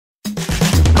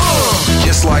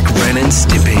like Ren and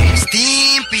Stimpy.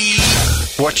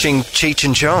 Stimpy. Watching Cheech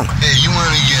and Chong. Hey, you want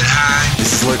to get high?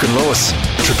 This is Luke and Lewis,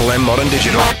 Triple M Modern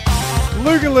Digital.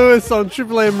 Luke and Lewis on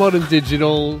Triple M Modern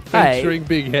Digital, Hey. featuring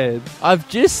Big Head. I've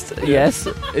just... Yes.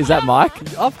 Is that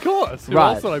Mike? Of course. Who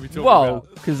Right. else would I be talking Well,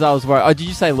 about? because I was worried. Oh, did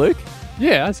you say Luke?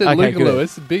 Yeah, I said Okay, Luke and good.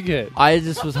 Lewis, Big Head. I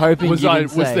just was hoping Was you didn't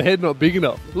say... the head not big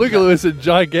enough? Luke and Lewis, a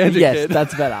gigantic Yes, head.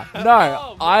 that's better.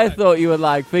 No, I thought you were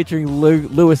like featuring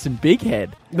Lewis and Big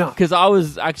Head. No. Because I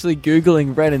was actually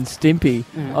Googling Ren and Stimpy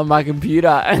on my computer,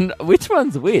 and which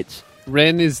one's which?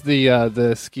 Ren is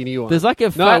the skinny one. There's like a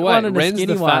fat one and Ren's a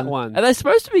skinny the fat one. one. Are they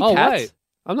supposed to be Oh, cats? wait.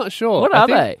 I'm not sure. What I are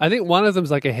think- they? I think one of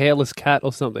them's like a hairless cat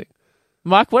or something.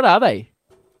 Mike, what are they?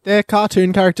 They're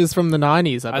cartoon characters from the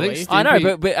 90s, I I think believe. I know,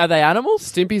 Stimpy- but are they animals?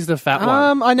 Stimpy's the fat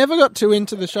one. I never got too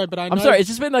into the show, but I know... I'm sorry, it's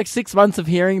just been like 6 months of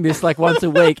hearing this like once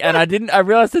a week, and I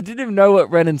realized I didn't even know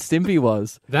what Ren and Stimpy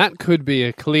was. That could be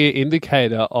a clear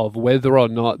indicator of whether or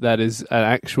not that is an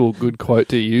actual good quote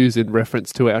to use in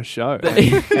reference to our show and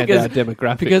our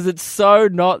demographic. Because it's so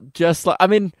not just like... I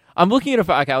mean... I'm looking at a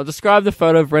photo. Okay, I'll describe the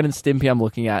photo of Ren and Stimpy I'm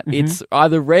looking at. It's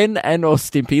either Ren and or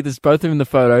Stimpy. There's both of them in the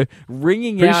photo.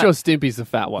 Pretty sure Stimpy's the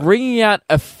fat one. Wringing out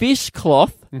a fish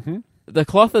cloth. The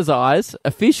cloth has eyes.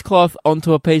 A fish cloth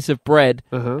onto a piece of bread,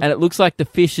 and it looks like the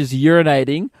fish is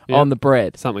urinating on the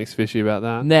bread. Something's fishy about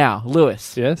that. Now,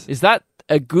 Lewis, Yes? is that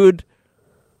a good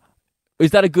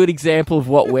example of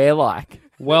what we're like?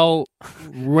 Well,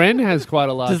 Ren has quite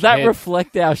a large Does that head.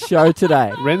 reflect our show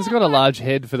today? Ren's got a large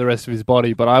head for the rest of his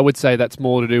body, but I would say that's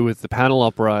more to do with the panel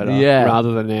operator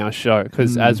rather than our show,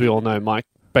 because as we all know, Mike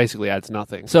basically adds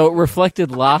nothing. So it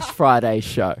reflected last Friday's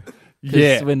show. 'Cause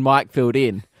Yeah. when Mike filled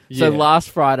in. So Yeah. last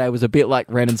Friday was a bit like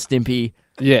Ren and Stimpy,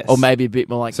 Yes. or maybe a bit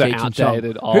more like So Cheech and Chong.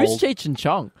 outdated, Who's old. Cheech and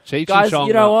Chong? Cheech and Guys, Chong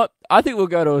you know are- what? I think we'll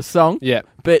go to a song, Yeah.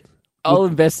 but I'll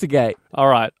investigate. All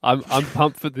right. I'm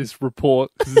pumped for this report.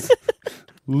 This is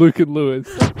Luke and Lewis.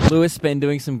 Lewis been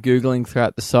doing some Googling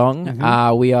throughout the song.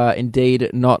 We are indeed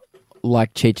not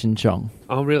like Cheech and Chong.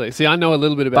 Oh, really? See, I know a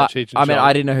little bit about But, Cheech and I mean, Chong.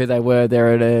 I didn't know who they were.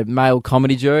 They're a male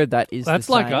comedy duo. That is That's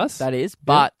the like same. us. That is.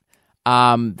 But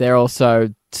they're also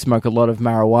smoke a lot of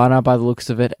marijuana by the looks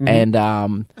of it. And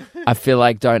I feel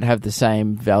like don't have the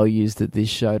same values that this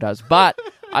show does. But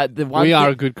the one We thing, are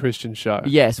a good Christian show.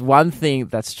 yes, one thing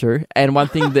that's true. And one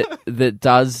thing that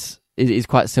does is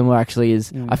quite similar actually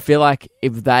is I feel like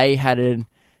if they had an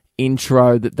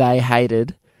intro that they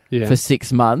hated Yeah. for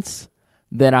 6 months,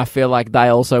 then I feel like they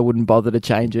also wouldn't bother to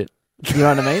change it. You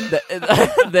know what I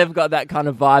mean? They've got that kind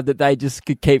of vibe that they just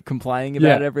could keep complaining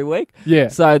about Yeah. every week. Yeah.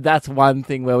 So that's one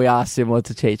thing where we are similar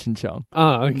to Cheech and Chong.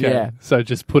 Oh, okay. Yeah. So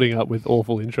just putting up with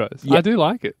awful intros. Yeah. I do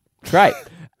like it. Great.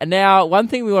 And now, one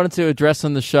thing we wanted to address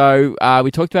on the show, we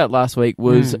talked about last week,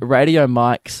 was Radio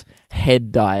Mike's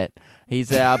head diet. He's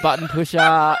our button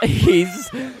pusher. He's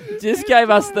just gave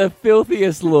us the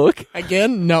filthiest look.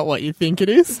 Again, not what you think it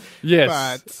is.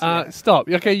 Yes. But, Stop.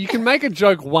 Okay, you can make a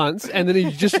joke once, and then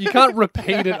you can't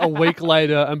repeat it a week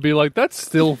later and be like, "That's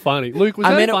still funny." Luke, was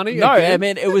that funny? No, again? I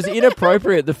mean, it was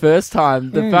inappropriate the first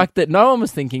time. The fact that no one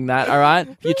was thinking that, all right?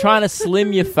 You're trying to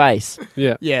slim your face.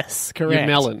 yeah. Yes, Your correct.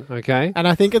 melon. Okay. And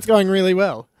I think it's going really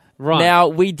well. Right. Now,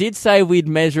 we did say we'd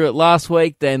measure it last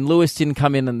week. Then Lewis didn't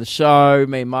come in on the show.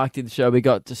 Me and Mike did the show. We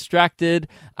got distracted.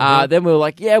 Then we were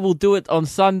like, yeah, we'll do it on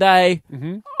Sunday.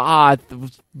 I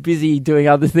was busy doing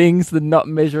other things than not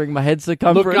measuring my head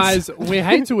circumference. Look, guys, we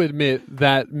hate to admit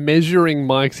that measuring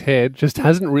Mike's head just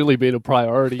hasn't really been a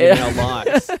priority in our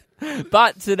lives.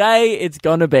 But today it's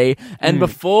going to be. And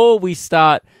before we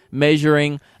start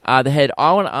measuring the head,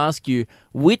 I want to ask you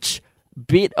which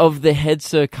bit of the head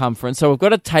circumference. So we've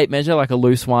got a tape measure, like a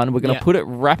loose one. We're going to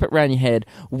wrap it around your head.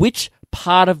 Which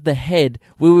part of the head,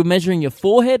 we were measuring your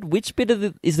forehead. Which bit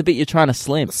of is the bit you're trying to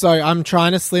slim? So I'm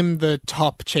trying to slim the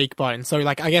top cheekbone. So,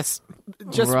 like, I guess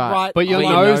just right. But your Where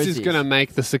your nose nose is is. going to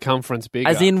make the circumference bigger.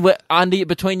 As in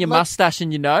between your mustache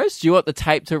and your nose? Do you want the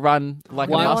tape to run like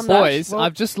a Well, mustache? boys,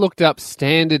 I've just looked up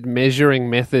standard measuring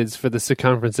methods for the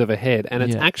circumference of a head, and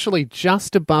it's Yeah. actually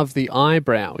just above the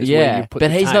eyebrow. Is where you put but the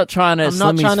he's tape. not trying to I'm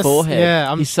not slim trying his to forehead.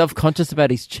 yeah, He's self-conscious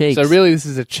about his cheeks. So really, this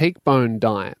is a cheekbone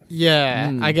diet.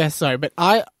 Yeah, I guess so. But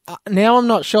I now I'm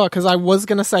not sure because I was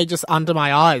going to say just under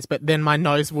my eyes, but then my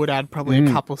nose would add probably a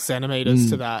couple centimeters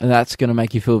to that. And that's going to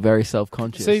make you feel very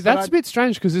self-conscious. See, that's a bit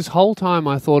strange because this whole time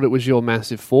I thought it was your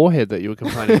massive forehead that you were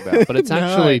complaining about, but it's No.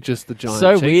 actually just the giant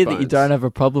so weird that you cheekbones. don't have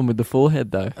a problem with the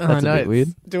forehead, though. I That's a know, bit weird.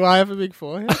 Do I have a big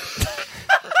forehead?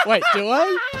 Wait, do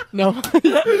I? No.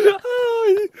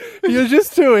 You're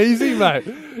just too easy, mate.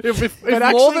 If But more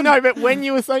actually, than no, but when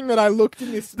you were saying that, I looked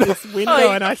in this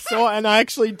window and I saw, and I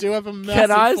actually do have a massive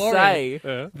Can I forehead. say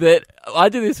Yeah. that I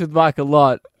do this with Mike a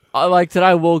lot? today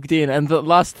I walked in, and the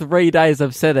last 3 days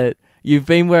I've said it. You've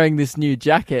been wearing this new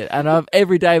jacket, and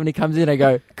every day when he comes in, I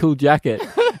go, cool jacket.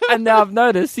 And now I've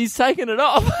noticed he's taken it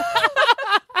off.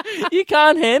 You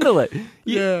can't handle it.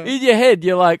 In your head,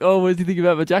 you're like, oh, what do you think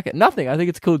about my jacket? Nothing. I think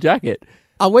it's a cool jacket.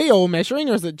 Are we all measuring,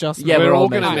 or is it just... Yeah, we're all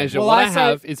going to measure. Well, What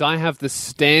I have the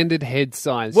standard head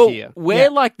size here.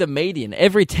 We're like the median.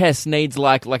 Every test needs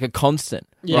like a constant,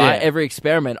 right? Every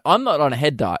experiment. I'm not on a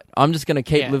head diet. I'm just going to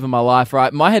keep living my life,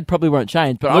 right? My head probably won't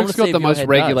change, but Luke's got the most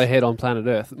regular head on planet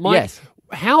Earth. Mike, yes.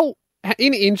 How,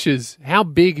 in inches, how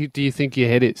big do you think your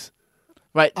head is?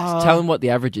 Right, tell him what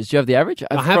the average is. Do you have the average?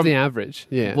 I have the average,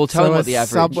 yeah. Well, tell him what the average.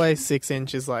 Subway 6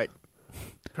 inches, like...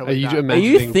 Are you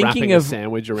thinking wrapping of a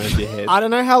sandwich around your head? I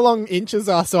don't know how long inches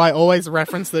are, so I always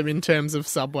reference them in terms of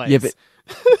subways. Yeah, but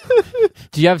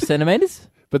do you have centimeters?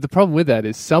 But the problem with that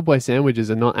is Subway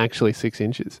sandwiches are not actually 6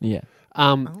 inches. Yeah.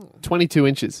 22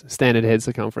 inches standard head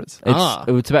circumference.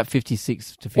 It's about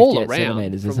 56 to 58 all around,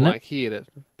 centimeters, from isn't like it? here to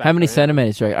back How many around.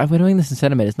 centimeters, Joe? We're doing this in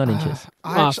centimeters, not inches.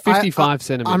 55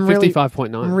 centimeters. I'm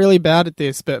 55.9. really bad at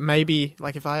this, but maybe,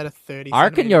 like, if I had a 30 I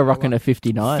reckon you're rocking a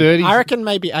 59. 30, I reckon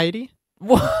maybe 80.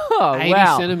 Whoa, 80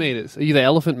 wow. centimeters. Are you the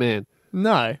elephant man?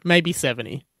 No, maybe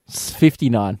 70.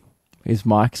 59 is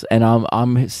Mike's, and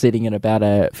I'm sitting at about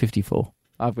a 54.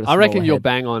 I've got a I reckon smaller you're head.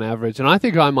 bang on average, and I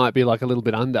think I might be like a little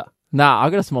bit under. Nah,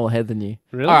 I've got a smaller head than you.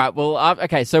 Really? All right, well,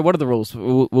 okay, so what are the rules?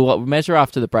 We'll measure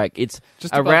after the break. It's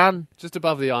Just around... just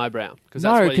above the eyebrow.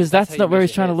 No, because that's not where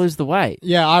he's trying to lose the weight.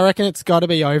 Yeah, I reckon it's got to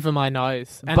be over my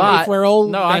nose. And But if we're all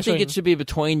no, I think measuring- it should be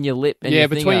between your lip and Yeah, your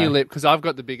between thingo. your lip, because I've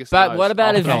got the biggest But nose. what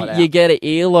about I'll if throw it you out. get an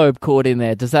earlobe caught in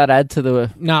there? Does that add to the...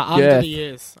 Nah, under girth? the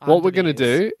ears. What we're going to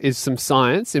do is some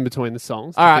science in between the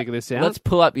songs to All right, figure this out. let's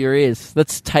pull up your ears.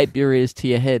 Let's tape your ears to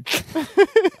your head.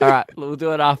 All right, we'll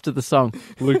do it after the song.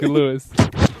 Luke and Lewis.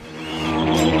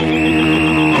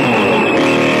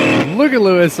 Luke and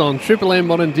Lewis on Triple M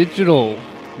Modern Digital.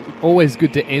 Always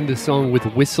good to end a song with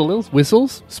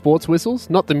whistles, sports whistles,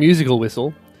 not the musical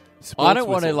whistle. I don't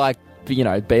want to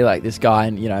be like this guy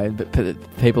and,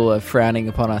 but people are frowning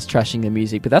upon us trashing the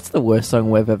music, but that's the worst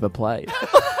song we've ever played.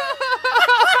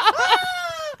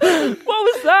 What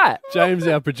was that? James,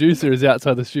 our producer, is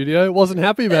outside the studio. Wasn't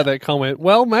happy about that comment.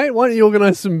 Well, mate, why don't you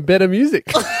organise some better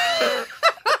music?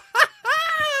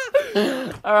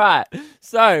 All right,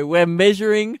 so we're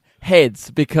measuring heads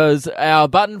because our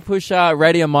button pusher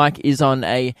Radio Mike is on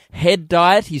a head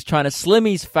diet. He's trying to slim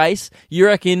his face. You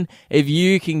reckon if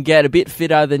you can get a bit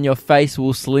fitter, then your face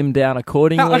will slim down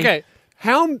accordingly?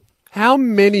 How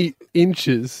many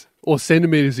inches or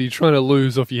centimetres are you trying to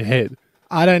lose off your head?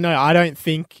 I don't know. I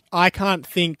can't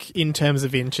think in terms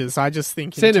of inches. I just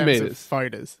think in Centimetres. terms of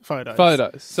photos.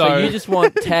 Photos. So you just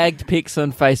want tagged pics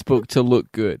on Facebook to look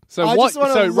good. So I what? just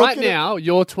wanna So look right at it- now,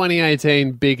 you're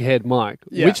 2018 big head Mike.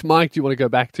 Yeah. Which Mike do you want to go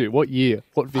back to? What year?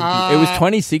 What vintage? It was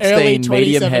 2016 early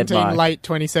medium head 2017,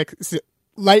 mic.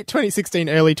 late 2016,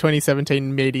 early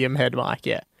 2017 medium head mic,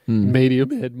 yeah.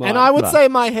 Medium head Mike. And I would Right. say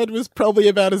my head was probably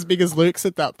about as big as Luke's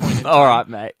at that point. All right,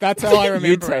 mate. That's how I remember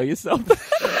You tell it. yourself.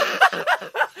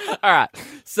 All right.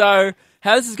 So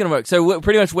how this is going to work? So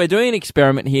we're doing an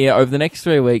experiment here. Over the next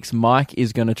 3 weeks, Mike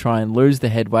is going to try and lose the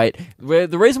head weight. The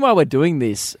reason why we're doing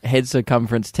this head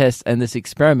circumference test and this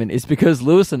experiment is because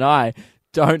Lewis and I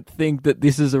don't think that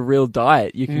this is a real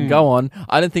diet. You can go on.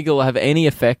 I don't think it will have any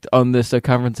effect on the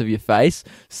circumference of your face.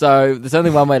 So there's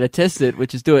only one way to test it,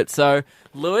 which is do it. So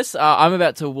Lewis, I'm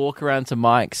about to walk around to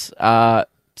Mike's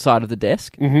side of the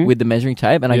desk with the measuring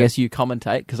tape, and I guess you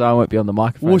commentate because I won't be on the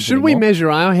microphone. Well, should we measure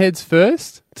our heads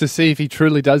first to see if he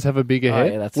truly does have a bigger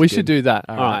head? Yeah, that's we good. should do that.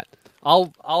 All All right.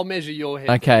 right. I'll measure your head.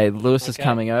 Okay, Lewis is Okay.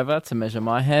 coming over to measure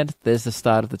my head. There's the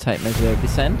start of the tape measure at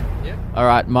this end. Yep. All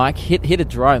right, Mike, hit a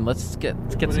drone. Let's get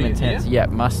What some are you, intense. here? Yeah,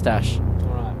 mustache. All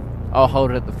right. I'll hold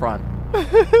it at the front.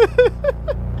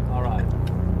 All right.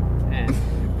 And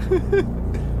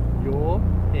your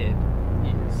head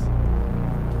is.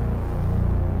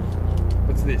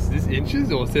 What's this? Is this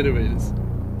inches or centimeters?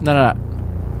 No.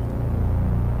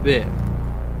 There.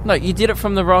 No, you did it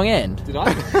from the wrong end. Did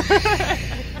I?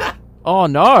 Oh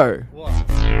no, What?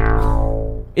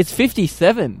 it's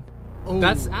 57.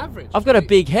 That's average. I've got a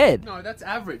big head. No, that's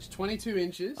average. 22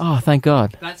 inches. Oh, thank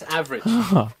God. That's average.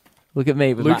 Look at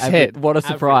me with Luke's my head. What a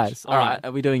Average. surprise! All All right. right,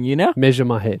 are we doing you now? Measure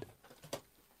my head.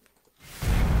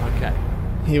 Okay.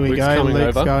 Here we Luke's go. coming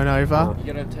Luke's over. going over.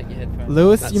 You're gonna take your headphones.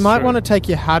 Lewis, That's you might true. want to take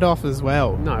your hat off as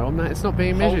well. No, I'm not. It's not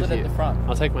being Hold measured it here. at the front.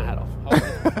 I'll take my hat off. Hold it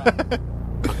at the front.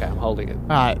 Okay, I'm holding it.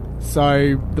 Alright,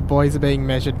 so the boys are being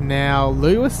measured now.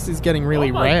 Lewis is getting really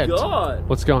oh my red. God!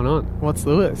 What's going on? What's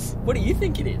Lewis? What do you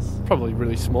think it is? Probably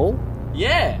really small.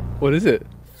 Yeah. What is it?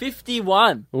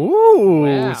 51. Ooh,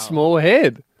 Wow. small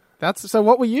head. So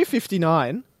what were you,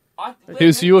 59?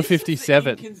 You were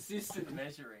 57. Inconsistent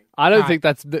measuring. I don't Ah. think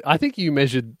that's. I think you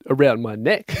measured around my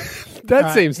neck. That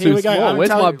Alright, seems here too we go. small. I'm Where's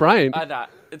telling my you. brain? No,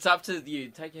 it's up to you.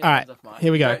 Take your All hands right, off mine.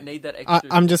 here we go. You don't need that extra.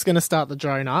 I'm just going to start the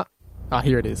drone up. Oh,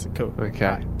 here it is. Cool. Okay.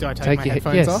 Alright, do I take my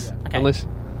headphones yes. off? Okay. Unless.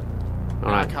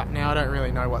 All right. Now I don't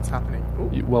really know what's happening.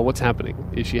 Ooh. Well, what's happening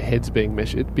is your head's being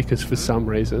measured because for some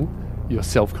reason you're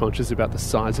self-conscious about the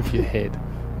size of your head.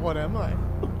 What am I?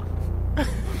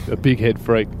 A big head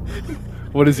freak.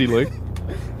 What is he, Luke?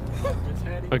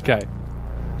 Okay.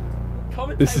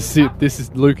 This is it. This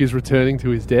is Luke is returning to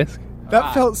his desk.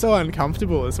 That felt so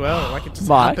uncomfortable as well. Like it just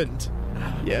Mike? happened.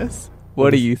 Yes.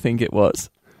 What do you think it was?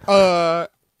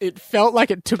 It felt like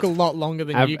it took a lot longer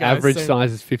than you guys. Average so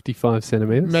size is 55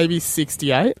 centimeters. Maybe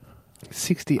 68.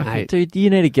 68. Dude, you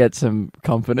need to get some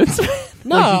confidence.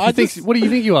 No, What do you I think? just... What do you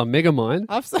think you are, Megamind?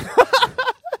 I've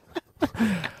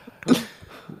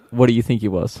What do you think it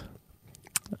was?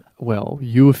 Well,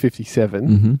 you were 57.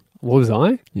 Mm-hmm. What was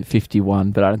I? You're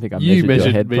 51, but I don't think I You measured your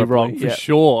measured head me properly. wrong for Yeah.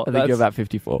 sure. I think you're about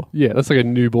 54. Yeah, that's like a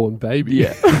newborn baby.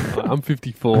 Yeah. I'm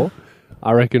 54.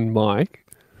 I reckon Mike,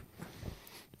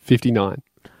 59.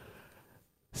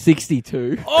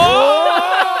 62.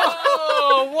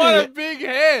 Oh, what a big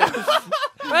head.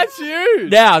 That's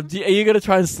huge. Now, are you going to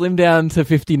try and slim down to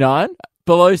 59?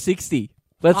 Below 60.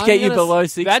 Let's I'm get you gonna below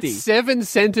 60. That's 7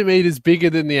 centimeters bigger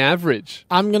than the average.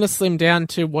 I'm going to slim down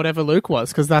to whatever Luke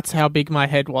was because that's how big my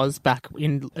head was back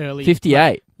in early...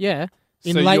 58. Yeah.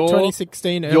 In So late you're-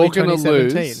 2016, early You're going to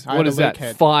 2017. lose, I had what a is Luke that,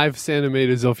 head. 5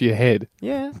 centimeters off your head.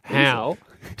 Yeah. How?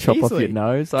 Chop off Easily. your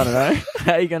nose. I don't know.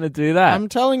 How are you going to do that? I'm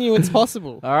telling you it's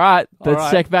possible. All right. Let's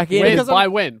right. check back in. When? Because By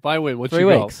when? By when? What's 3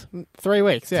 your goal? weeks. 3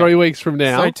 weeks, yeah. 3 weeks from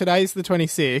now. So today's the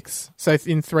 26th. So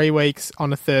in 3 weeks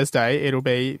on a Thursday, it'll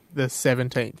be the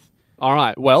 17th. All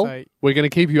right. Well, So- we're going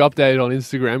to keep you updated on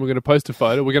Instagram. We're going to post a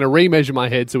photo. We're going to remeasure my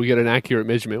head so we get an accurate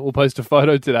measurement. We'll post a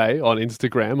photo today on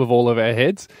Instagram of all of our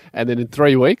heads. And then in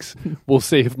 3 weeks, we'll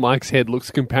see if Mike's head looks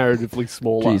comparatively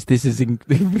smaller. Jeez, this is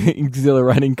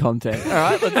exhilarating content. All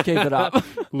right, let's keep it up.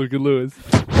 Look at Lewis.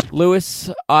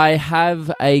 Lewis, I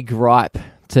have a gripe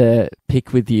to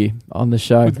pick with you on the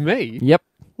show. With me? Yep,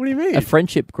 What do you mean? a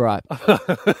friendship gripe.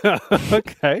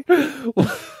 Okay.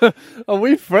 Are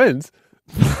we friends?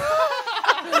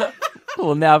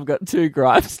 Well, now I've got 2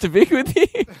 gripes to pick with you.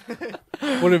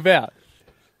 What about?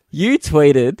 You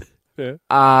tweeted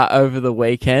Yeah. over the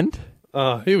weekend,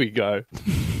 Oh, here we go.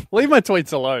 Leave my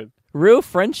tweets alone. real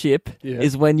friendship Yeah.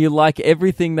 is when you like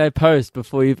everything they post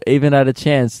before you've even had a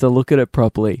chance to look at it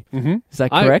properly. Mm-hmm. Is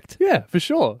that correct? Yeah, for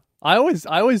sure. I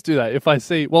always do that if I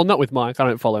see. Well, not with Mike. I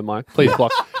don't follow Mike. Please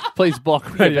block. Please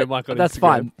block Radio Mike on That's Instagram.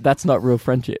 fine. That's not real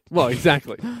friendship. Well,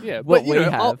 exactly. Yeah, What but you we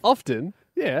know, have- often.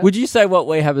 Yeah. Would you say what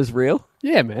we have is real?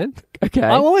 Yeah, man. Okay.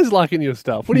 I'm always liking your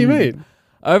stuff. What do you mean?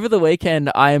 Over the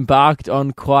weekend, I embarked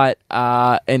on quite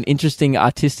an interesting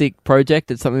artistic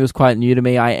project. It's something that was quite new to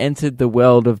me. I entered the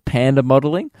world of panda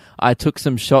modeling. I took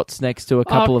some shots next to a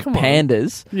couple of come on.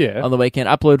 pandas Yeah. on the weekend.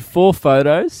 Uploaded 4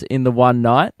 photos in the one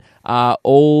night.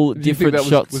 All Do you think different that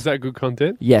shots. was that good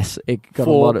content? Yes, it got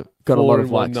Four- a four lot in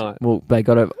of one likes. night. Well, they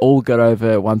all got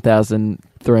over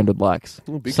 1,300 likes.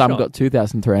 Oh, big Some shot. got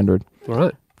 2,300. All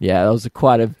right. Yeah, that was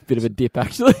quite a bit of a dip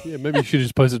actually. Yeah, maybe you should have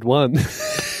just posted one.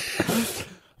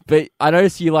 But I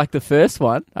noticed you liked the first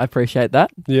one. I appreciate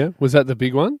that. Yeah. Was that the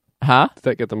big one? Huh? Did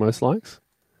that get the most likes?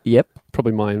 Yep.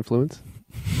 Probably my influence.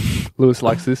 Lewis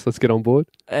likes this. Let's get on board.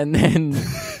 And then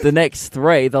the next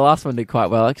 3, the last one did quite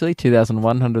well actually,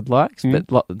 2,100 likes. Mm.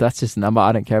 But that's just a number.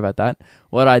 I don't care about that.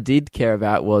 What I did care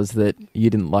about was that you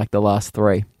didn't like the last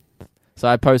 3. So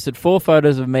I posted 4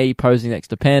 photos of me posing next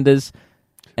to pandas,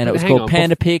 and it But was hang called on,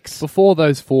 Panda Pics. Before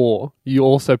those 4, you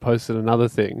also posted another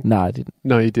thing. No, I didn't.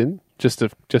 No, you didn't.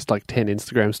 Just like 10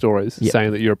 Instagram stories Yeah.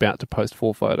 saying that you're about to post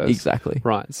 4 photos. Exactly.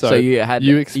 Right. So you had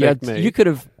you expect had- me. You could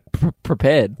have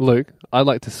prepared. Luke, I'd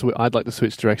like to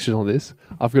switch direction on this.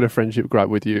 I've got a friendship gripe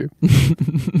with you.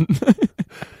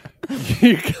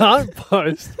 You can't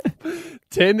post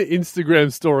 10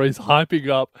 Instagram stories hyping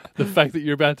up the fact that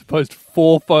you're about to post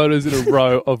 4 photos in a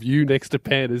row of you next to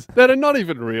pandas that are not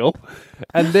even real,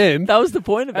 and then That was the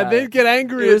point of it. and then get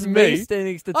angry It was at me me.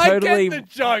 standing next to I totally, get the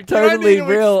joke. You don't totally need to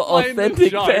real, explain the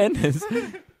authentic joke.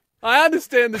 pandas. I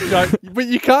understand the joke, but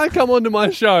you can't come onto my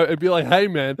show and be like, "Hey,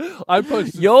 man, I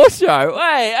posted." Your show.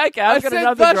 Hey, okay, I I've got said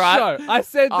another that gripe. show. I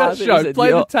said Oh, I that thought you show. said Play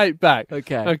the your- tape back.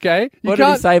 Okay. Okay. You What did he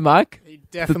can't. say, Mike? He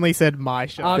definitely said my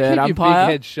show. Oh, Third keep umpire? your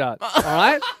big head shut. All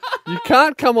right. You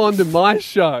can't come onto my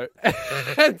show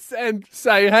and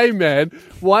say, "Hey, man,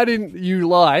 why didn't you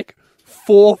like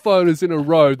 4 photos in a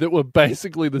row that were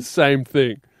basically the same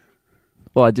thing?"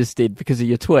 Well, I just did because of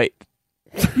your tweet.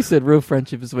 You said real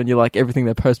friendship is when you like everything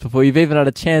they post before you've even had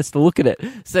a chance to look at it.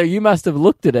 So you must have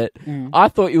looked at it. I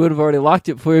thought you would have already liked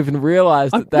it before you even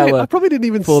realised that they were. I probably didn't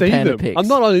even full see panda them. pics. I'm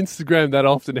not on Instagram that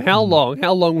often. How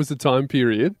long was the time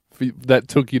period that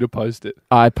took you to post it?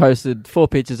 I posted 4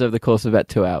 pictures over the course of about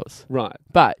 2 hours. Right.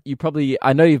 But you probably,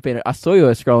 I know you've been, I saw you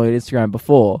were scrolling at Instagram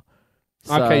before.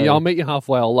 So, Okay, yeah, I'll meet you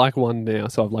halfway. I'll like one now,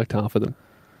 so I've liked half of them.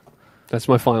 That's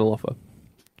my final offer.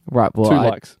 Right, well, 2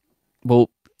 likes. Well,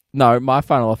 no, my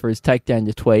final offer is take down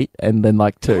your tweet and then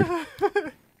like 2.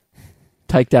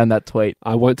 Take down that tweet.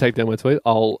 I won't take down my tweet.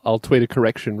 I'll tweet a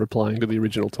correction replying to the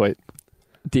original tweet.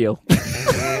 Deal.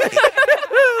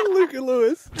 Luca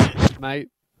Lewis. Mate,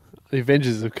 the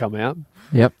Avengers have come out.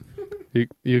 Yep.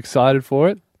 You excited for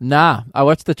it? Nah, I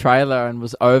watched the trailer and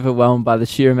was overwhelmed by the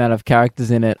sheer amount of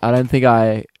characters in it. I don't think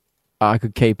I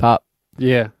could keep up.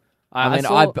 Yeah. I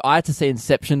had to see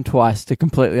Inception twice to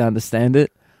completely understand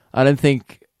it. I don't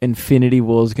think Infinity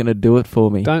War is going to do it for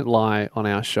me. Don't lie on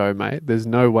our show, mate. There's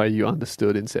no way you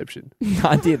understood Inception.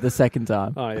 I did the second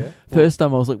time. Oh, yeah? First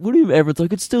time I was like, what do you... Everyone's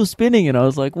like, it's still spinning. And I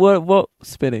was like, what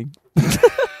spinning?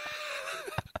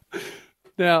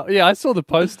 Now, yeah, I saw the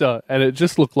poster and it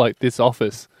just looked like this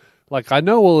office. Like, I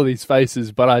know all of these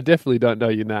faces, but I definitely don't know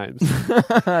your names.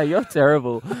 You're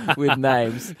terrible with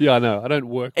names. Yeah, I know. I don't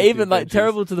work with Even the like Avengers.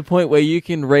 terrible to the point where you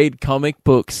can read comic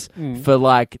books for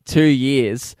like 2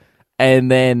 years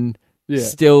and then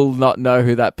still not know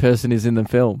who that person is in the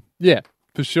film. Yeah,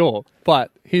 for sure. But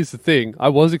here's the thing: I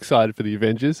was excited for the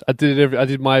Avengers. I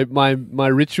did my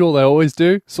ritual they always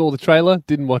do. Saw the trailer,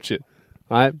 didn't watch it.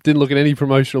 Right, didn't look at any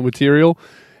promotional material,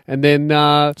 and then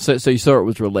So you saw it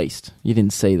was released. You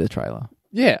didn't see the trailer.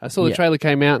 yeah, I saw the trailer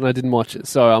came out and I didn't watch it.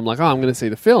 So I'm like, I'm going to see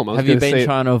the film. Have you been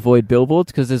trying to avoid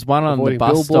billboards? Because there's one on the Avoiding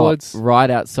bus billboards. stop right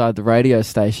outside the radio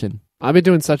station. I've been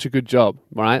doing such a good job,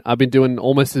 right? I've been doing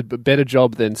almost a better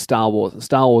job than Star Wars.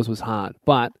 Star Wars was hard,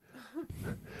 but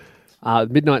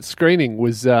midnight screening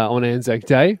was on Anzac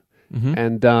Day.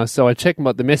 And so I checked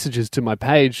the messages to my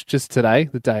page just today,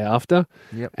 the day after,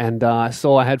 and I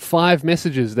saw I had 5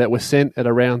 messages that were sent at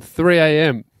around 3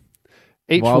 a.m.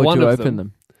 Each Why would one you of open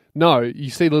them? No, you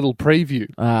see a little preview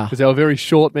because they were very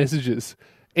short messages.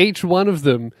 Each one of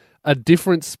them a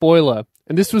different spoiler.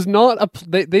 And this was not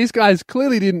these guys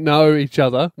clearly didn't know each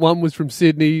other. One was from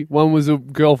Sydney, one was a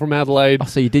girl from Adelaide. Oh,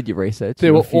 so you did your research. They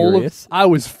You were furious. I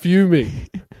was fuming.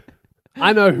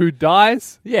 I know who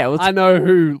dies. Yeah, well, I know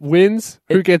who wins,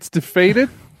 who gets defeated,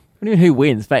 what do you mean who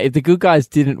wins? Mate, if the good guys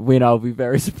didn't win, I'll be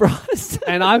very surprised.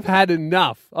 and I've had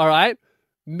enough. All right,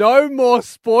 no more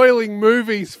spoiling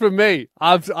movies for me.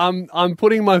 I'm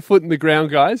putting my foot in the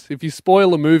ground, guys. If you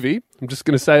spoil a movie, I'm just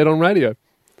going to say it on radio.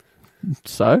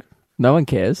 So? No one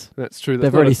cares. That's true.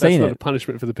 They've already seen that's not it. a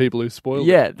punishment for the people who spoiled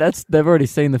it. Yeah, they've already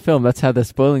seen the film. That's how they're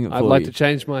spoiling it for I'd like you. to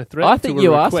change my threat. I think to a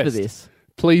you asked request. for this.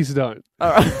 Please don't.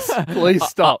 All right. Please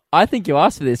stop. I think you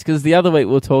asked for this because the other week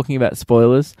we were talking about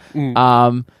spoilers.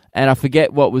 And I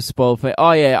forget what was spoiled for me.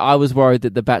 Oh, yeah, I was worried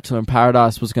that The Bachelor in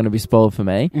Paradise was going to be spoiled for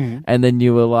me. And then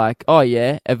you were like, oh,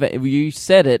 yeah, you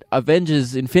said it.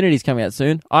 Avengers Infinity's coming out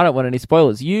soon. I don't want any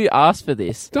spoilers. You asked for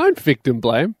this. Don't victim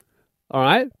blame. All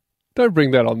right? Don't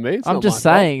bring that on me. It's I'm not just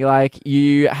my fault. saying, like,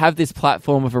 you have this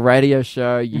platform of a radio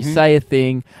show, you say a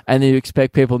thing, and then you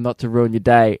expect people not to ruin your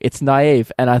day. It's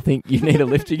naive, and I think you need to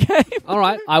lift your game. All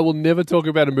right, I will never talk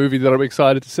about a movie that I'm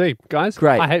excited to see. Guys,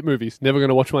 Great. I hate movies. Never going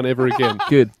to watch one ever again.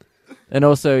 Good. And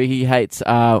also, he hates,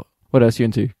 what else are you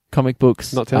into? Comic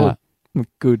books. Not telling.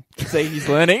 Good. See, he's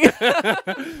learning.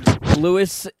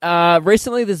 Lewis,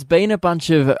 recently there's been a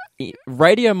bunch of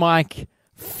Radio Mike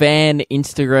fan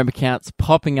Instagram accounts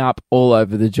popping up all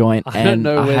over the joint, I don't and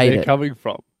know I where hate they're it. coming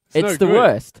from. It's no the good.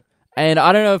 worst. And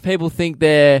I don't know if people think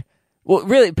they're... Well,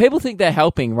 really, people think they're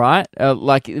helping, right?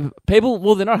 Like, people...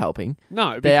 Well, they're not helping.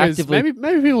 No, They're because actively-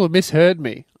 maybe people have misheard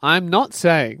me. I'm not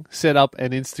saying set up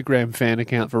an Instagram fan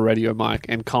account for Radio Mike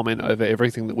and comment over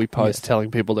everything that we post telling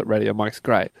people that Radio Mike's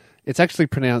great. It's actually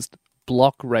pronounced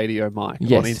Block Radio Mike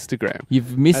Yes. on Instagram.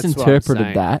 You've what I'm misinterpreted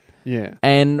saying. that. Yeah.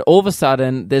 And all of a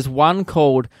sudden, there's one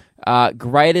called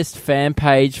Greatest Fan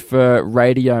Page for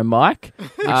Radio Mike.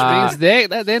 Which means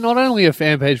they're not only a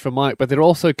fan page for Mike, but they're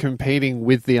also competing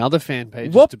with the other fan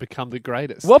pages What- to become the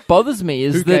greatest. What bothers me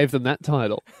is Who that... gave them that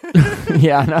title?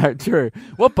 Yeah, I know, true.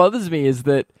 What bothers me is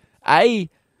that, A,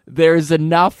 there is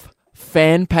enough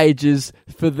fan pages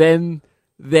for them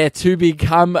there to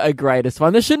become a greatest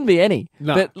one. There shouldn't be any.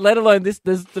 No. But let alone this,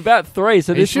 there's about 3,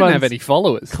 so He this shouldn't one's have any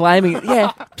followers. claiming...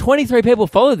 Yeah, 23 people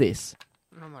follow this.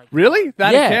 Really?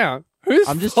 That Yeah. account? Who's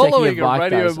I'm just checking following if Mike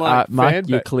Radio does. Mike Mike, fan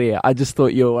you're page? clear. I just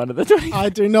thought you were one of the 20. I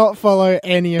do not follow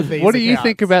any of these. What do you accounts.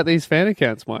 think about these fan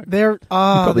accounts, Mike? They're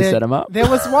Probably they're- set 'em up. There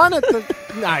was one at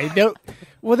the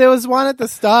there was one at the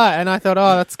start, and I thought,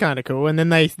 oh, that's kind of cool. And then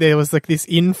there was like this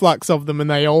influx of them, and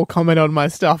they all comment on my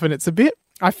stuff, and it's a bit.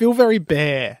 I feel very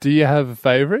bare. Do you have a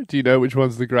favourite? Do you know which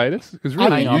one's the greatest? Because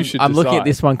really, Hang on, you should I'm looking at decide.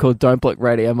 this one called Don't Block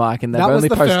Radio Mike, and they've That was only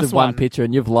the posted first one one. picture,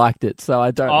 and you've liked it, so I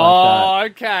don't like Oh,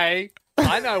 okay.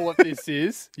 I know what this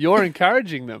is. You're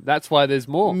encouraging them. That's why there's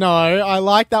more. No, I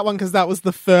like that one because that was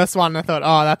the first one. I thought,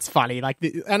 oh, that's funny.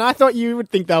 And I thought you would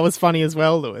think that was funny as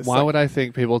well, Lewis. Why would I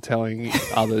think people telling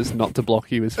others not to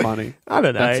block you is funny? I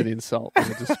don't know. That's an insult and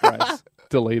a disgrace.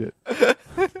 Delete it.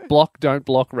 Don't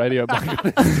block Radio Mike.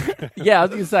 that. Yeah, I was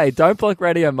going to say, don't block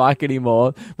Radio Mike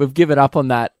anymore. We've given up on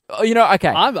that. Oh, okay.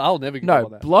 I'll never get No,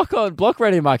 on that. block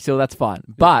Radio Mike still, that's fine.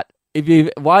 But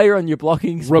while you're on your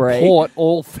blocking spree, Report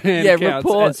all fan accounts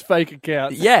report- as fake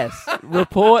accounts. Yes,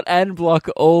 report and block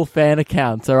all fan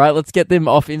accounts. All right, let's get them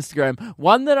off Instagram.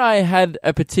 One that I had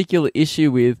a particular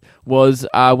issue with was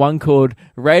one called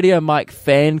Radio Mike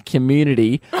Fan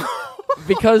Community.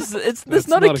 Because there's That's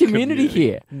not not a a community community.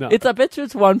 here. No. I bet you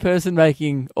it's one person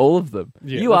making all of them.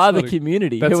 Yeah, you that's are the not a-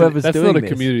 community, That's whoever's that's doing not a this.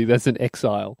 community. That's an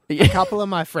exile. A couple of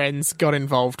my friends got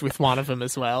involved with one of them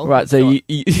as well. Right, so Thought-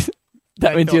 you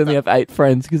that They means you thought only have 8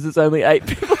 friends because it's only 8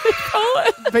 people.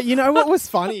 But you know what was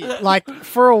funny? Like,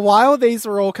 for a while, these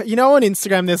were all... You know on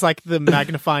Instagram, there's like the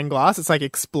magnifying glass. It's like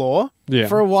Explore. Yeah.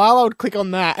 For a while, I would click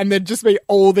on that, and there'd just be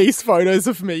all these photos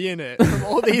of me in it from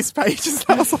all these pages.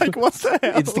 I was like, what the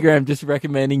hell? Instagram just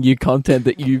recommending you content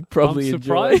that you probably I'm enjoy.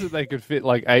 surprised that they could fit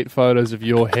like 8 photos of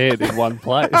your head in one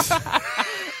place.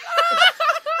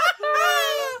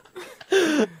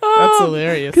 That's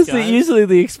hilarious, Because guys. usually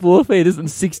the Explore feed isn't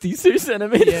 62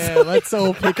 centimeters. Yeah, let's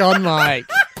all pick on Mike.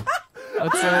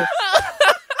 Let's all...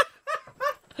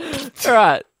 All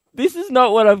right. This is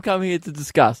not what I've come here to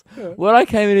discuss. What I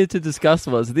came here to discuss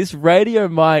was this Radio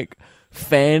Mike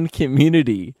fan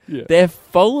community. Yeah. They're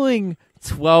following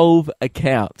 12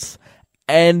 accounts.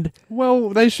 And Well,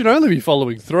 they should only be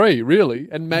following 3, really,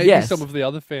 and maybe Yes. some of the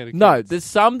other fan accounts. no, there's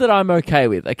some that I'm okay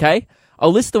with, okay?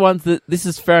 I'll list the ones that this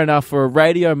is fair enough for a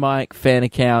Radio Mike fan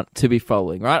account to be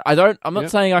following, right? I'm not Yep.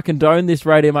 saying I condone this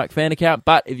Radio Mike fan account,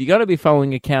 but if you're going to be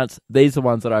following accounts, these are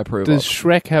ones that I approve Does of.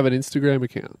 Shrek have an Instagram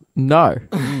account? No.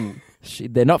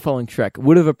 They're not following Shrek.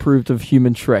 Would have approved of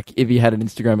Human Shrek if he had an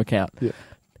Instagram account. Yeah.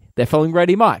 They're following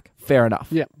Radio Mike. Fair enough.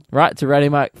 Yeah. Right? It's a Radio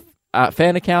Mike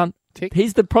fan account. Tick.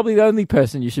 He's probably the only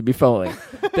person you should be following.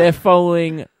 They're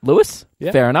following Lewis.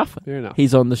 Yeah. Fair enough. Fair enough.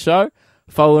 He's on the show.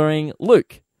 Following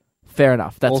Luke. Fair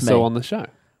enough. That's also me. on the show.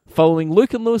 Following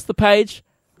Luke and Lewis the page.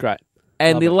 Great.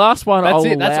 And Love the it. last one That's I'll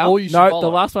it. allow. That's all you should No, follow. the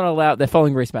last one I'll allow. They're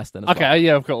following Reese Maston. As Okay, well.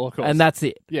 yeah, of course. And that's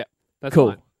it. Yeah, that's Cool.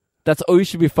 fine. That's all you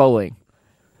should be following.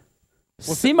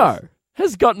 Simo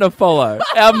has gotten a follow.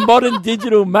 Our modern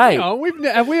digital mate. Oh,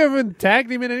 have we ever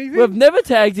tagged him in anything? We've never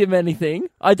tagged him anything.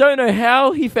 I don't know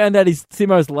how he found out his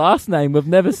Simo's last name. We've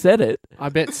never said it. I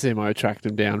bet Simo tracked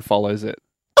him down, follows it.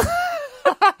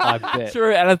 I bet.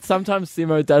 True, and sometimes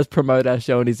Simo does promote our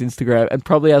show on his Instagram and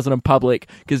probably has it on public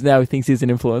because now he thinks he's an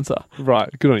influencer. Right,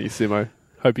 good on you, Simo.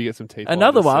 Hope you get some teeth.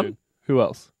 Another whiteness one. soon. Who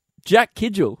else? Jack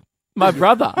Kidgel, my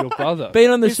brother. Your brother.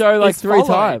 Been on the He's- show like he's 3 followed.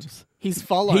 times. He's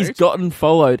followed. He's gotten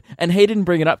followed, and he didn't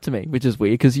bring it up to me, which is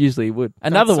weird because usually he would.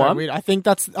 Another That's so one. weird. I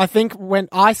think when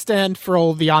I stand for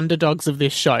all the underdogs of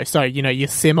this show, so you know your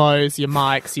Simos, your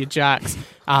Mikes, your Jacks.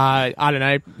 I don't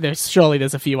know.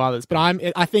 There's a few others, but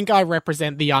I think I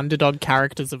represent the underdog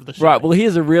characters of the show. Right, well,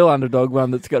 here's a real underdog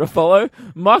one that's got to follow.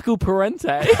 Michael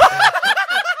Parente.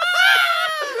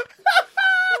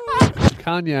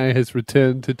 Kanye has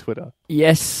returned to Twitter.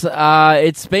 Yes,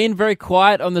 it's been very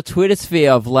quiet on the Twitter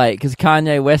sphere of late because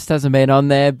Kanye West hasn't been on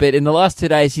there, but in the last 2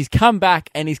 days he's come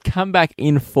back and he's come back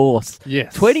in force.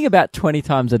 Yes. Tweeting about 20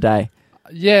 times a day.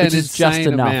 Yeah, Which an is just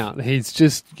insane enough. amount. He's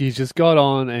just got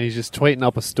on and he's just tweeting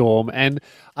up a storm. And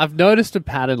I've noticed a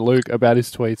pattern, Luke, about his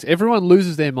tweets. Everyone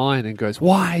loses their mind and goes,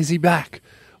 "Why is he back?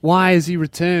 Why has he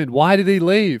returned? Why did he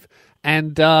leave?"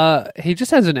 And he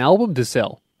just has an album to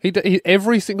sell. He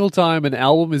every single time an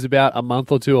album is about a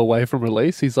month or 2 away from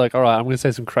release, he's like, "All right, I'm going to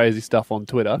say some crazy stuff on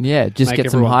Twitter." Yeah, just make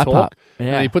get some everyone hype talk. up.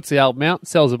 Yeah. And he puts the album out,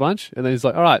 sells a bunch, and then he's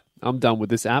like, "All right, I'm done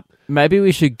with this app." Maybe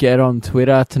we should get on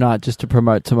Twitter tonight just to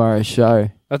promote tomorrow's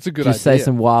show. That's a good Just idea. say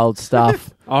some wild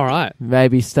stuff. All right.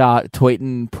 Maybe start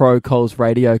tweeting Pro Calls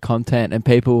radio content and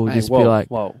people will Hey, just whoa, be like,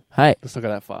 whoa, hey, let's not go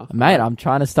that far. mate, I'm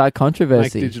trying to start Make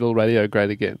controversy. digital radio great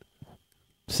again.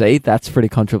 See, that's pretty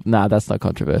controversial. Nah, that's not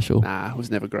controversial. Nah, it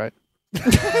was never great.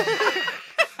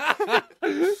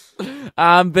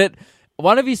 But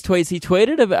one of his tweets, he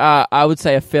tweeted, I would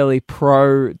say, a fairly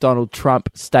pro-Donald Trump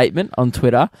statement on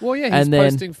Twitter. Well, yeah, he's And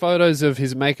then- posting photos of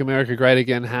his Make America Great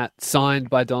Again hat signed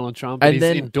by Donald Trump, and And he's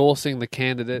then- endorsing the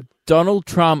candidate. Donald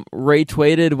Trump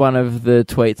retweeted one of the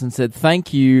tweets and said,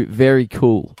 "Thank you, very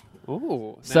cool."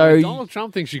 Ooh. So So Donald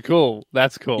Trump thinks you're cool.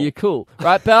 That's cool. You're cool,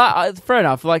 right? But fair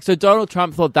enough. Like, so Donald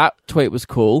Trump thought that tweet was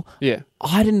cool. Yeah.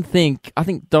 I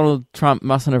think Donald Trump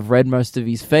mustn't have read most of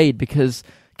his feed because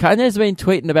Kanye's been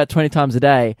tweeting about 20 times a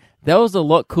day. There was a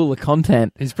lot cooler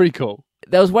content. He's pretty cool.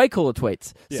 There was way cooler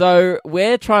tweets. Yeah. So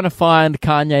we're trying to find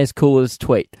Kanye's coolest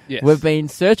tweet. Yes. We've been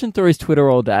searching through his Twitter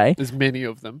all day, There's many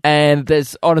of them. and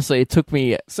it took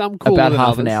me Some cooler about than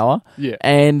half an others. hour. Yeah.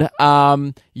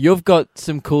 And you've got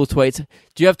some cool tweets.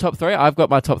 Do you have top three? I've got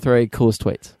my top three coolest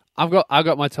tweets. I've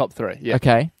got my top three. Yeah.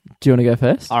 Okay. Do you want to go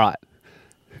first? All right.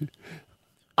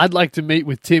 I'd like to meet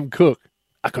with Tim Cook.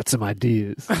 I got some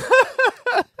ideas.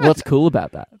 What's cool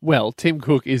about that? Well, Tim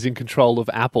Cook is in control of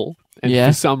Apple, and Yeah.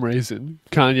 for some reason,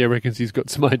 Kanye reckons he's got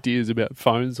some ideas about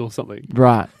phones or something.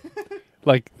 Right.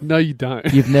 Like, no, you don't.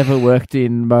 You've never worked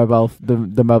in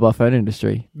the mobile phone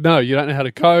industry. No, you don't know how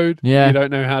to code. Yeah. You don't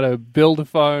know how to build a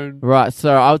phone. Right,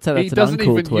 so I would say that's He an doesn't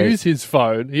uncool even tweet. use his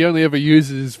phone. He only ever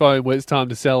uses his phone when it's time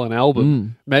to sell an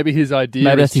album. Maybe his idea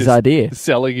Maybe is that's his just idea.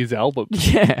 selling his album.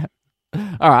 Yeah.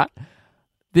 All right.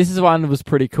 This is one that was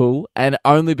pretty cool, and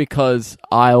only because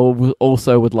I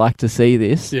also would like to see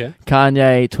this. Yeah.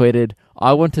 Kanye tweeted,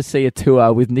 "I want to see a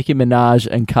tour with Nicki Minaj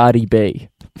and Cardi B."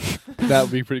 That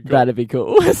would be pretty cool. That'd be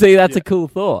cool. See, that's Yeah. a cool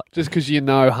thought. Just because you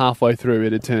know halfway through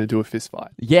it'd turn into a fist fight.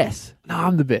 Yes. No,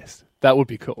 I'm the best. That would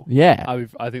be cool. Yeah.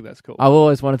 I think that's cool. I've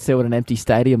always wanted to see what an empty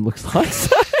stadium looks like.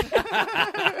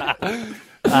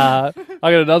 I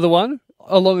got another one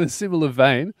along a similar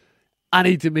vein. I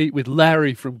need to meet with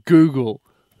Larry from Google.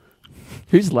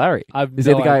 Who's Larry? I've Is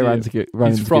no he the guy who idea.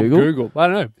 runs He's from Google? I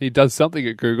don't know. He does something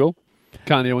at Google.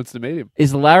 Kanye wants to meet him.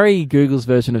 Is Larry Google's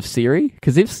version of Siri?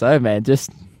 Because if so, man, just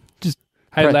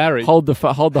Hey, Larry. hold the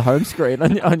home screen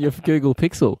on your Google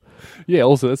Pixel. Yeah,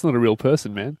 also, that's not a real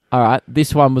person, man. All right,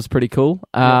 this one was pretty cool.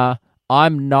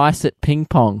 I'm nice at ping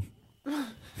pong.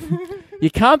 You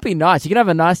can't be nice. You can have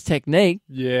a nice technique.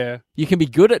 Yeah. You can be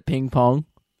good at ping pong.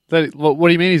 What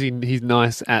do you mean he's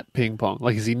nice at ping pong?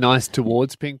 Like, is he nice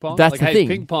towards ping pong? That's like, the hey, thing.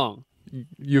 ping pong,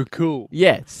 you're cool.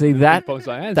 Yeah, see that? Ping pong's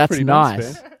like, hey, That's pretty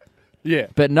nice. man. Yeah,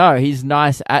 But no, he's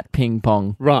nice at ping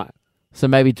pong. right. So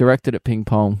maybe directed at ping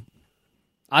pong.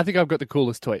 I think I've got the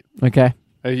coolest tweet. Okay.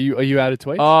 Are you out of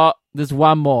tweets? Oh, there's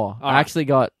one more. All I right. actually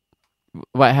got...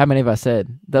 Wait, how many have I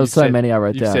said? There was You so said- many I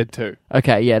wrote you down. said two.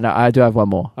 Okay, yeah, no, I do have one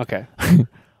more. Okay.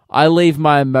 I leave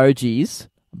my emojis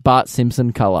Bart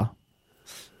Simpson color.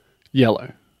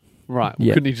 Yellow. Right.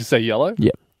 Yeah. Couldn't he just say yellow?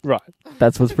 Yep. Right.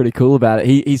 That's what's pretty cool about it.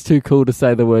 He's too cool to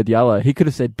say the word yellow. He could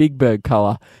have said Big Bird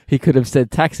color. He could have said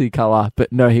taxi color,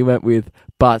 but no, he went with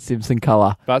Bart Simpson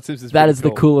color. Bart Simpson's That pretty is the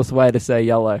cool. coolest way to say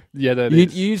yellow. Yeah, that You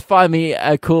is. you find me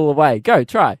a cooler way. Go,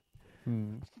 try.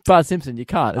 Bart Simpson, you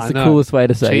can't. It's I the know. coolest way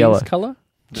to say Cheese yellow. colour?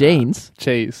 Jeans?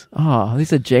 Cheese. Oh,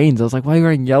 these are jeans. I was like, why are you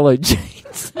wearing yellow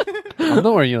jeans? I'm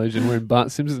not wearing yellow jeans. I'm wearing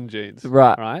Bart Simpson jeans.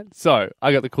 Right. Right. So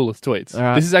I got the coolest tweets. All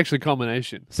right. This is actually a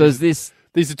combination. So is this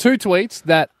These are two tweets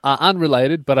that are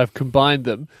unrelated, but I've combined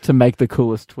them. to make the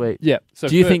coolest tweet? Yeah. So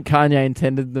Do you fir- think Kanye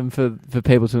intended them for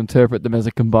people to interpret them as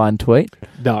a combined tweet?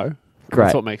 No. Great.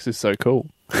 That's what makes this so cool.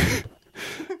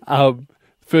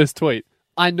 First tweet.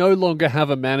 I no longer have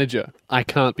a manager. I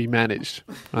can't be managed.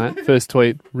 Right. First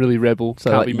tweet. Really rebel. So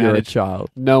can't like be you're a managed. child.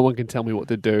 No one can tell me what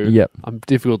to do. Yep. I'm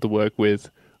difficult to work with.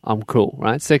 I'm cool.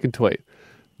 Right. Second tweet.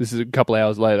 This is a couple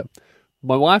hours later.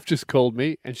 My wife just called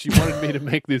me and she wanted me to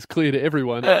make this clear to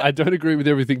everyone. I don't agree with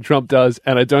everything Trump does,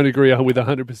 and I don't agree with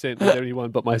 100% with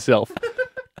anyone but myself.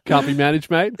 Can't be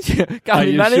managed, mate. Can't Are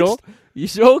be you managed? sure? You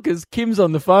sure? Because Kim's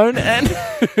on the phone and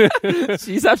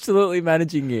she's absolutely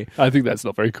managing you. I think that's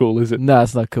not very cool, is it? No,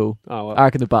 it's not cool. Oh, well. I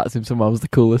reckon the Bart Simpson one was the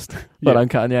coolest. But Yeah. on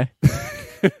Kanye.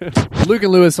 Luke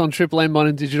and Lewis on Triple M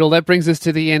Modern Digital. That brings us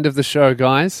to the end of the show,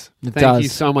 guys. It Thank you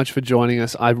does. so much for joining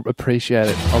us. I appreciate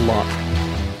it a lot.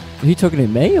 Are you talking to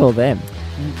me or them?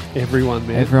 Everyone,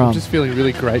 man. Everyone. I'm just feeling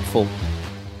really grateful.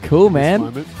 Cool, This man.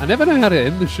 moment. I never know how to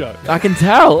end the show. I can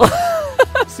tell.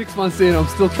 6 months in, I'm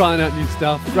still trying out new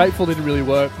stuff. Grateful didn't really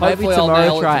work. Maybe Hopefully I'll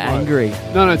nail tomorrow it try tomorrow. angry.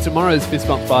 No, tomorrow's Fist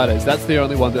Bump Fridays. That's the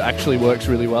only one that actually works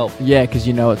really well. Yeah, because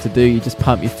you know what to do. You just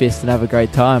pump your fist and have a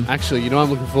great time. Actually, you know what I'm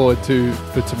looking forward to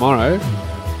for tomorrow?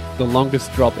 The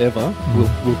longest drop ever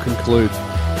will conclude.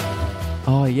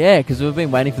 Oh, yeah, because we've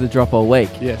been waiting for the drop all week.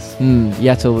 Yes. You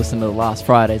have to listen to the last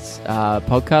Friday's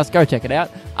podcast. Go check it out.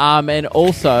 And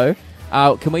also,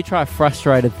 Can we try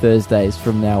frustrated Thursdays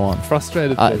from now on?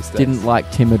 Frustrated Thursdays. Didn't like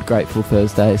timid, grateful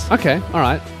Thursdays. Okay, all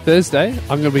right. Thursday,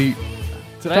 I'm going to be...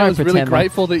 Today Don't I was really pretend, man.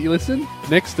 grateful that you listened.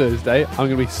 Next Thursday, I'm going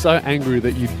to be so angry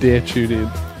that you dare tune in.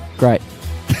 Great.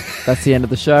 That's the end of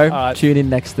the show. All right. Tune in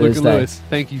next Luke Thursday. and Lewis,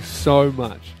 thank you so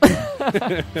much.